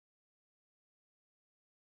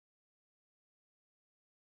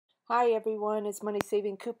Hi everyone, it's Money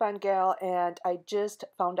Saving Coupon Gal, and I just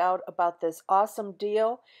found out about this awesome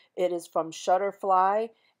deal. It is from Shutterfly,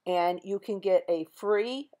 and you can get a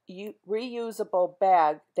free reusable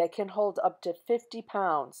bag that can hold up to 50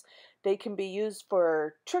 pounds. They can be used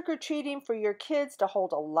for trick-or-treating for your kids to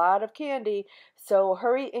hold a lot of candy. So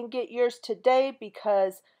hurry and get yours today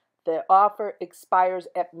because the offer expires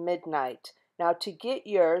at midnight. Now to get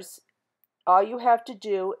yours, all you have to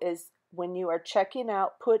do is when you are checking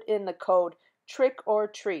out, put in the code trick or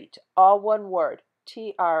treat, all one word,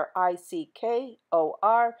 TRICKORTREAT, all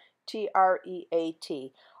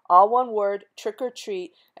one word, trick or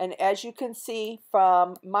treat. And as you can see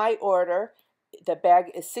from my order, the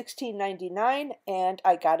bag is $16.99 and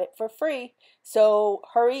I got it for free. So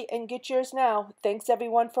hurry and get yours now. Thanks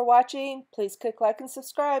everyone for watching. Please click like and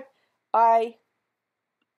subscribe. Bye.